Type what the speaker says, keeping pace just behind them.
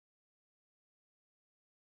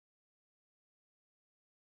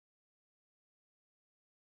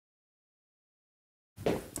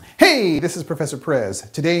Hey, this is Professor Perez.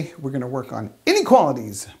 Today we're going to work on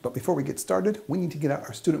inequalities. But before we get started, we need to get out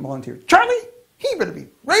our student volunteer. Charlie, he better be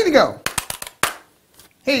ready to go.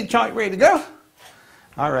 Hey, Charlie, ready to go?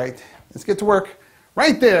 All right, let's get to work.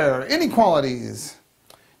 Right there, inequalities.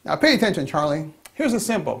 Now pay attention, Charlie. Here's a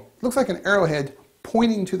symbol. It looks like an arrowhead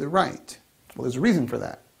pointing to the right. Well, there's a reason for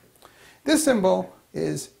that. This symbol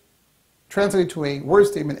is translated to a word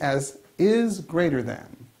statement as is greater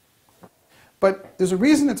than. But there's a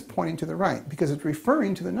reason it's pointing to the right, because it's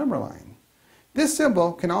referring to the number line. This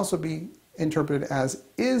symbol can also be interpreted as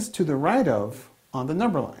is to the right of on the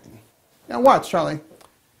number line. Now watch, Charlie.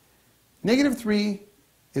 -3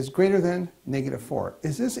 is greater than -4.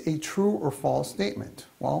 Is this a true or false statement?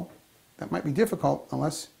 Well, that might be difficult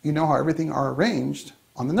unless you know how everything are arranged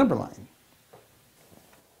on the number line.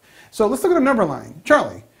 So let's look at a number line.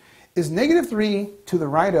 Charlie, is -3 to the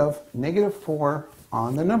right of -4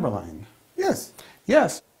 on the number line? Yes,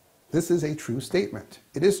 yes, this is a true statement.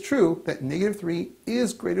 It is true that -3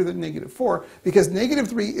 is greater than -4 because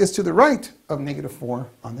 -3 is to the right of -4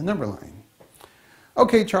 on the number line.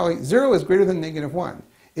 Okay, Charlie, 0 is greater than -1.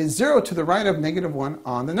 Is 0 to the right of -1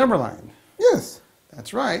 on the number line? Yes,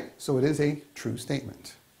 that's right, so it is a true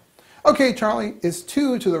statement. Okay, Charlie, is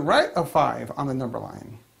 2 to the right of 5 on the number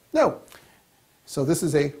line? No, so this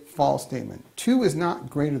is a false statement. 2 is not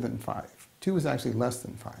greater than 5. 2 is actually less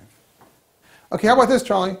than 5. Okay, how about this,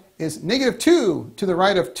 Charlie? Is -2 to the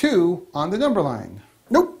right of 2 on the number line?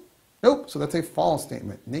 Nope. Nope, so that's a false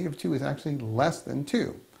statement. -2 is actually less than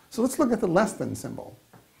 2. So let's look at the less than symbol.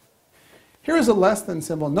 Here is a less than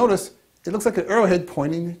symbol. Notice it looks like an arrowhead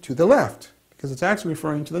pointing to the left because it's actually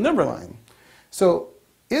referring to the number line. So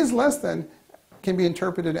is less than can be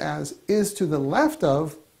interpreted as is to the left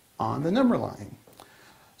of on the number line.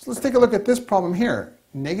 So let's take a look at this problem here.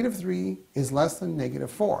 -3 is less than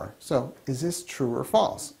 -4. So is this true or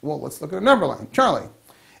false? Well, let's look at a number line. Charlie,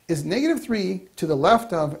 is -3 to the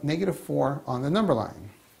left of -4 on the number line?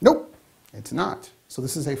 Nope, it's not. So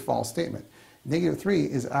this is a false statement.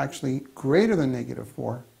 -3 is actually greater than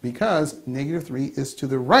 -4 because -3 is to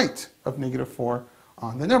the right of -4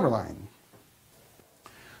 on the number line.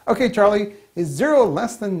 Okay, Charlie, is 0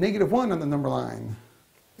 less than -1 on the number line?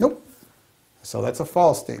 Nope. So that's a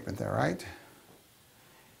false statement there, right?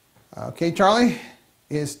 Okay, Charlie,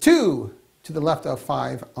 is 2 to the left of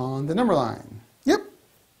 5 on the number line? Yep,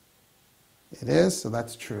 it is, so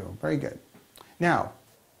that's true. Very good. Now,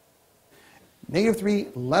 -3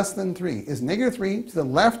 less than 3. Is -3 to the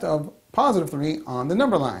left of +3 on the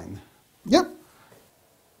number line? Yep,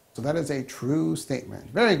 so that is a true statement.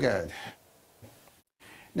 Very good.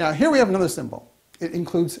 Now, here we have another symbol. It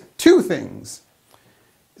includes two things.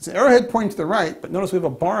 It's an arrowhead pointing to the right, but notice we have a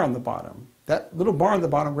bar on the bottom. That little bar on the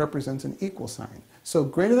bottom represents an equal sign. So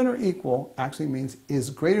greater than or equal actually means is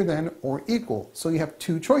greater than or equal. So you have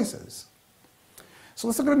two choices. So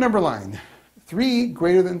let's look at a number line. 3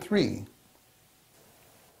 greater than 3.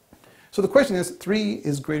 So the question is, 3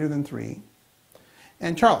 is greater than 3.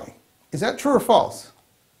 And Charlie, is that true or false?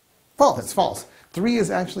 False. It's false. 3 is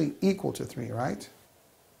actually equal to 3, right?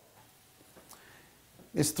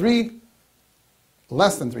 Is 3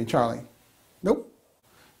 less than 3, Charlie? Nope.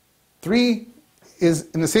 3 is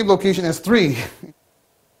in the same location as 3.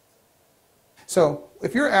 So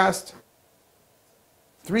if you're asked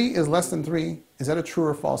 3 is less than 3, is that a true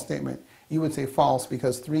or false statement? You would say false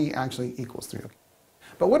because 3 actually equals 3.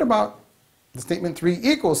 But what about the statement 3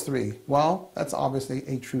 equals 3? Well, that's obviously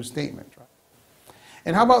a true statement. Right?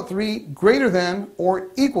 And how about 3 greater than or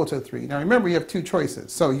equal to 3? Now remember, you have two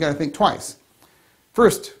choices, so you got to think twice.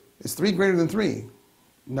 First, is 3 greater than 3?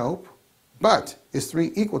 Nope. But is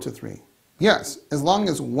 3 equal to 3? Yes. As long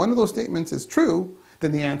as one of those statements is true,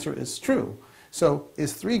 then the answer is true. So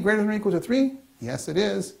is 3 greater than or equal to 3? Yes, it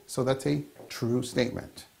is. So that's a true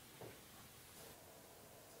statement.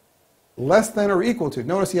 Less than or equal to.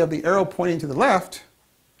 Notice you have the arrow pointing to the left,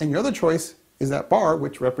 and your other choice is that bar,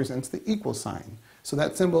 which represents the equal sign. So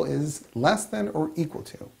that symbol is less than or equal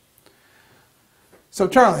to. So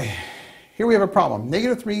Charlie, here we have a problem.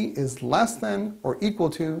 -3 is less than or equal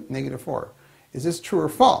to -4. Is this true or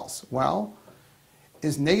false? Well,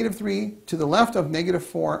 is -3 to the left of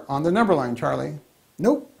 -4 on the number line, Charlie?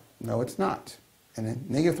 Nope. No, it's not. And then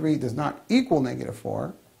 -3 does not equal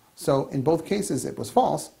 -4. So in both cases it was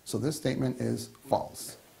false, so this statement is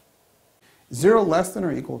false. 0 less than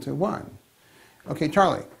or equal to 1. Okay,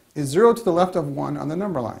 Charlie, is 0 to the left of 1 on the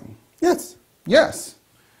number line? Yes. Yes.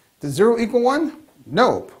 Does 0 equal 1?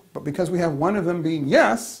 Nope. But because we have one of them being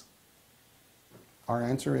yes, our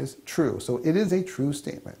answer is true. So it is a true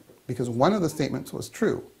statement because one of the statements was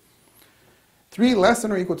true. 3 less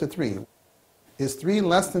than or equal to 3. Is 3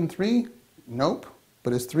 less than 3? Nope.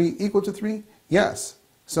 But is 3 equal to 3? Yes.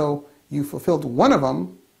 So you fulfilled one of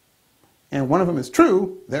them, and one of them is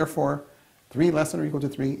true. Therefore, 3 less than or equal to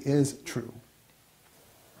 3 is true.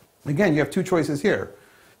 Again, you have two choices here.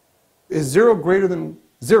 Is 0 greater than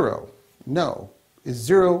 0? No. Is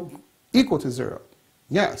 0 equal to 0?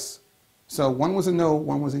 Yes. So one was a no,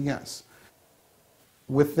 one was a yes.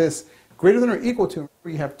 With this greater than or equal to,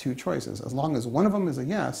 you have two choices. As long as one of them is a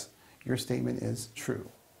yes, your statement is true.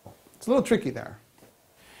 It's a little tricky there.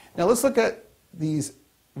 Now let's look at these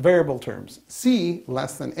variable terms. C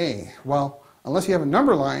less than A. Well, unless you have a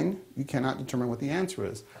number line, you cannot determine what the answer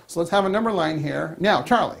is. So let's have a number line here. Now,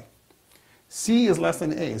 Charlie, C is less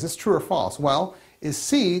than A. Is this true or false? Well, is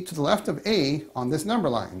C to the left of A on this number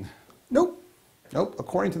line? Nope. Nope.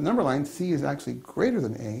 According to the number line, C is actually greater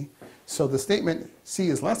than A. So the statement C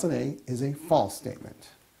is less than A is a false statement.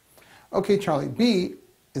 Okay, Charlie, B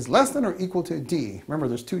is less than or equal to D. Remember,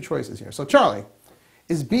 there's two choices here. So Charlie,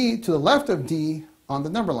 is B to the left of D on the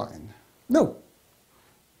number line? No.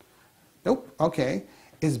 Nope. Okay.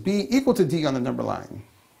 Is B equal to D on the number line?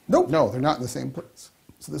 Nope. No, they're not in the same place.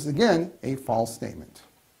 So this is, again, a false statement.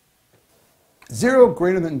 0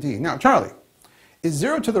 greater than D. Now, Charlie, is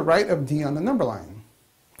 0 to the right of D on the number line?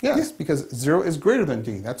 Yes, because 0 is greater than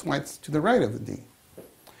D. That's why it's to the right of the D.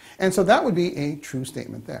 And so that would be a true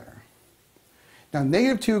statement there. Now,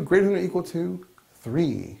 negative 2 greater than or equal to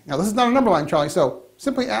 3. Now, this is not a number line, Charlie, so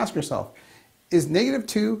simply ask yourself, is negative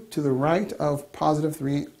 2 to the right of positive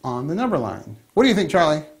 3 on the number line? What do you think,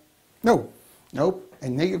 Charlie? No. Nope.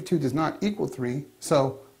 And negative 2 does not equal 3,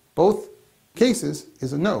 so both cases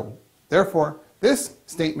is a no. Therefore, this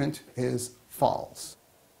statement is false.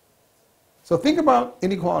 So think about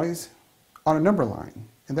inequalities on a number line,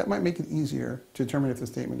 and that might make it easier to determine if the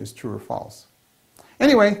statement is true or false.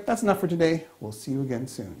 Anyway, that's enough for today. We'll see you again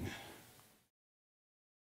soon.